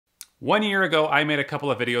1 year ago, I made a couple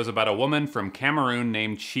of videos about a woman from Cameroon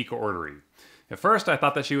named Chikaordery. At first, I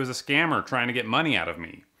thought that she was a scammer trying to get money out of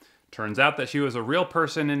me. Turns out that she was a real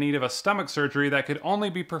person in need of a stomach surgery that could only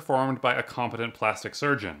be performed by a competent plastic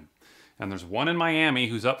surgeon. And there's one in Miami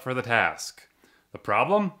who's up for the task. The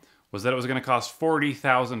problem was that it was going to cost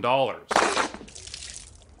 $40,000.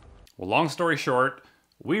 Well, long story short,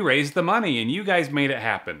 we raised the money and you guys made it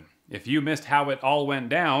happen. If you missed how it all went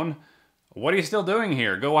down, what are you still doing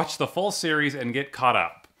here? Go watch the full series and get caught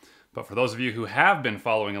up. But for those of you who have been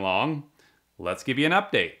following along, let's give you an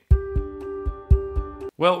update.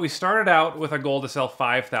 Well, we started out with a goal to sell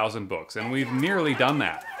 5,000 books, and we've nearly done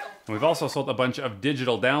that. And we've also sold a bunch of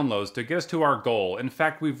digital downloads to get us to our goal. In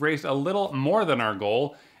fact, we've raised a little more than our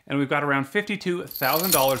goal, and we've got around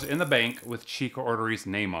 $52,000 in the bank with Chikaordery's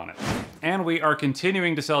name on it. And we are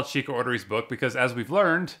continuing to sell Chikaordery's book because, as we've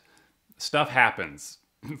learned, stuff happens.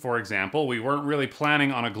 For example, we weren't really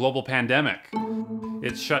planning on a global pandemic.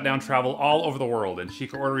 It's shut down travel all over the world, and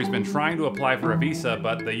Chikaordery's been trying to apply for a visa,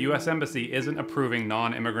 but the US Embassy isn't approving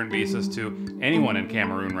non-immigrant visas to anyone in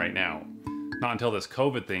Cameroon right now. Not until this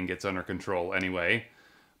COVID thing gets under control, anyway.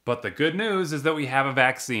 But the good news is that we have a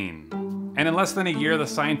vaccine. And in less than a year, the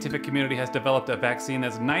scientific community has developed a vaccine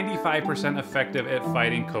that's 95% effective at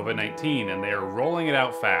fighting COVID-19, and they are rolling it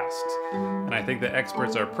out fast. And I think that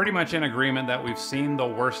experts are pretty much in agreement that we've seen the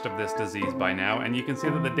worst of this disease by now, and you can see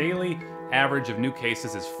that the daily average of new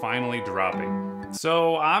cases is finally dropping.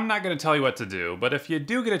 So I'm not going to tell you what to do, but if you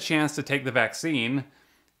do get a chance to take the vaccine,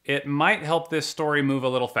 it might help this story move a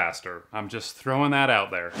little faster. I'm just throwing that out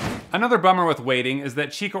there. Another bummer with waiting is that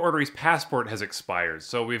Chikaordery's passport has expired,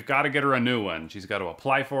 so we've got to get her a new one. She's got to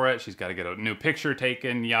apply for it, she's got to get a new picture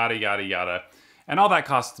taken, yada yada yada, and all that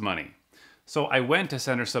costs money. So I went to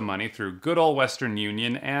send her some money through good old Western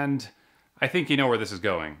Union, and I think you know where this is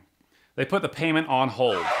going. They put the payment on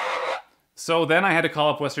hold. So then I had to call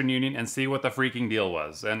up Western Union and see what the freaking deal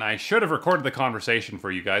was, and I should have recorded the conversation for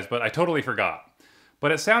you guys, but I totally forgot.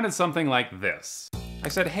 But it sounded something like this. I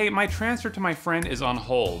said, hey, my transfer to my friend is on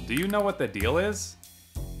hold. Do you know what the deal is?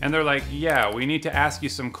 And they're like, yeah, we need to ask you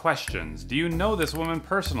some questions. Do you know this woman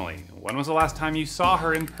personally? When was the last time you saw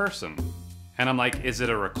her in person? And I'm like, is it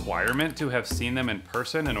a requirement to have seen them in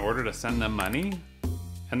person in order to send them money?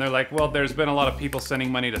 And they're like, well, there's been a lot of people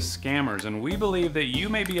sending money to scammers, and we believe that you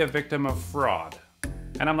may be a victim of fraud.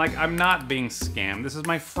 And I'm like, I'm not being scammed. This is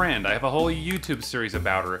my friend. I have a whole YouTube series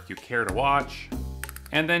about her if you care to watch.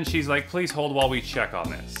 And then she's like, please hold while we check on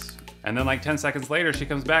this. And then like 10 seconds later, she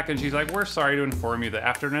comes back and she's like, we're sorry to inform you that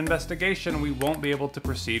after an investigation, we won't be able to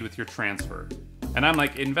proceed with your transfer. And I'm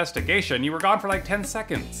like, investigation? You were gone for like 10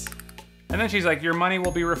 seconds. And then she's like, your money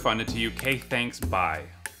will be refunded to you. Okay, thanks, bye.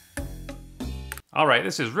 All right,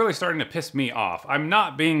 this is really starting to piss me off. I'm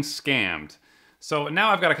not being scammed. So now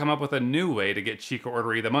I've got to come up with a new way to get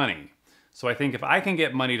Chikaordery the money. So I think if I can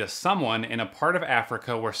get money to someone in a part of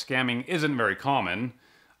Africa where scamming isn't very common,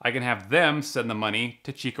 I can have them send the money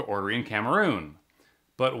to Chikaordery in Cameroon.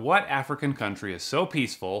 But what African country is so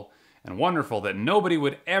peaceful and wonderful that nobody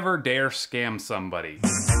would ever dare scam somebody?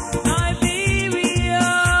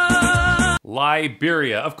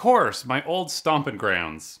 Liberia, of course, my old stomping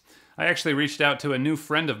grounds. I actually reached out to a new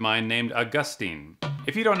friend of mine named Augustine.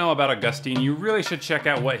 If you don't know about Augustine, you really should check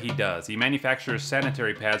out what he does. He manufactures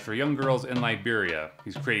sanitary pads for young girls in Liberia.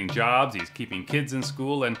 He's creating jobs, he's keeping kids in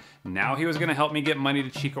school, and now he was gonna help me get money to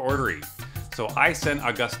Chikaordery. So I sent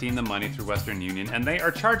Augustine the money through Western Union, and they are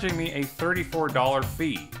charging me a $34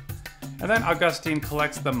 fee. And then Augustine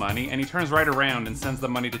collects the money, and he turns right around and sends the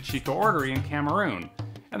money to Chikaordery in Cameroon.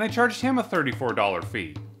 And they charged him a $34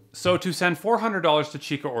 fee. So to send $400 to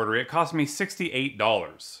Chikaordery, it cost me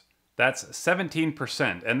 $68. That's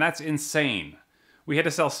 17%, and that's insane. We had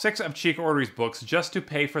to sell 6 of Chikaordery's books just to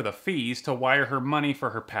pay for the fees to wire her money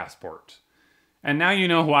for her passport. And now you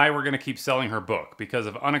know why we're going to keep selling her book, because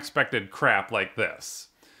of unexpected crap like this.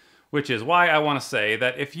 Which is why I want to say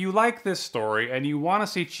that if you like this story and you want to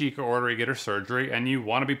see Chikaordery get her surgery and you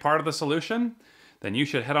want to be part of the solution, then you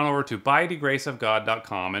should head on over to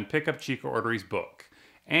bythegraceofgod.com and pick up Chikaordery's book.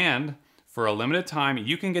 And for a limited time,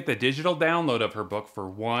 you can get the digital download of her book for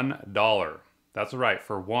 $1. That's right,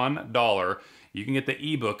 for $1, you can get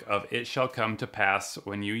the ebook of It Shall Come to Pass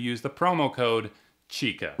when you use the promo code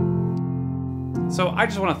CHICA. So I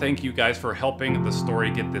just want to thank you guys for helping the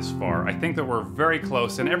story get this far. I think that we're very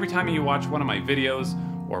close, and every time you watch one of my videos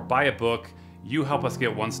or buy a book, you help us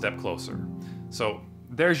get one step closer. So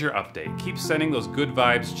there's your update. Keep sending those good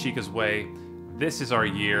vibes Chica's way. This is our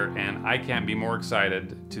year, and I can't be more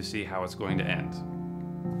excited to see how it's going to end.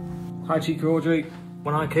 Hi Chikaordery.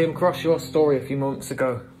 When I came across your story a few months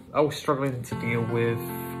ago, I was struggling to deal with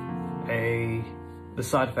the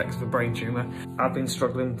side effects of a brain tumour. I've been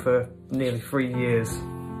struggling for nearly 3 years.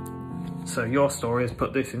 So your story has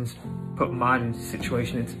put mine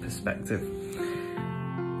situation into perspective.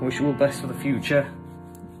 I wish you all the best for the future.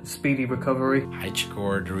 Speedy recovery. Hi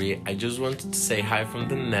Chikaordery, I just wanted to say hi from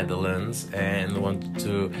the Netherlands and wanted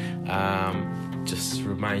to just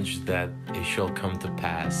remind you that it shall come to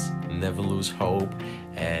pass. Never lose hope,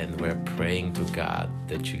 and we're praying to God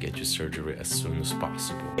that you get your surgery as soon as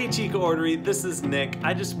possible. Hey Chikaordery, this is Nick.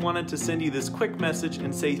 I just wanted to send you this quick message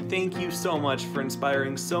and say thank you so much for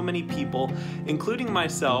inspiring so many people, including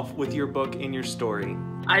myself, with your book and your story.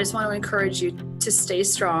 I just want to encourage you to stay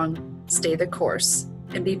strong, stay the course,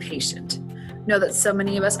 and be patient. Know that so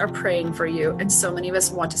many of us are praying for you, and so many of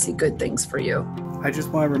us want to see good things for you. I just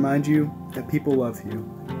want to remind you that people love you.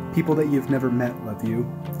 People that you've never met love you.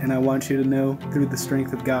 And I want you to know, through the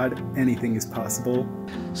strength of God, anything is possible.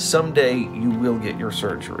 Someday you will get your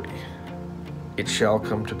surgery. It shall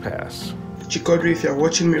come to pass. Chikaordery, if you're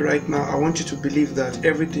watching me right now, I want you to believe that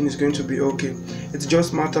everything is going to be okay. It's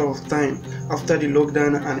just a matter of time. After the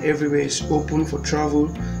lockdown and everywhere is open for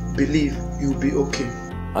travel, believe you'll be okay.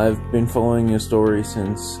 I've been following your story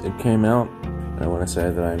since it came out, and I want to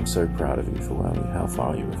say that I'm so proud of you for how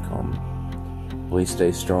far you have come. Please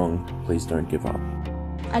stay strong. Please don't give up.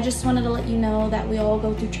 I just wanted to let you know that we all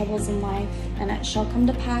go through troubles in life, and it shall come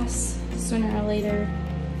to pass sooner or later,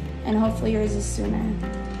 and hopefully yours is sooner.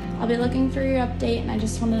 I'll be looking for your update, and I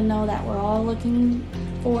just wanted to know that we're all looking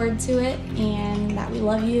forward to it, and that we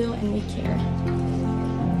love you and we care.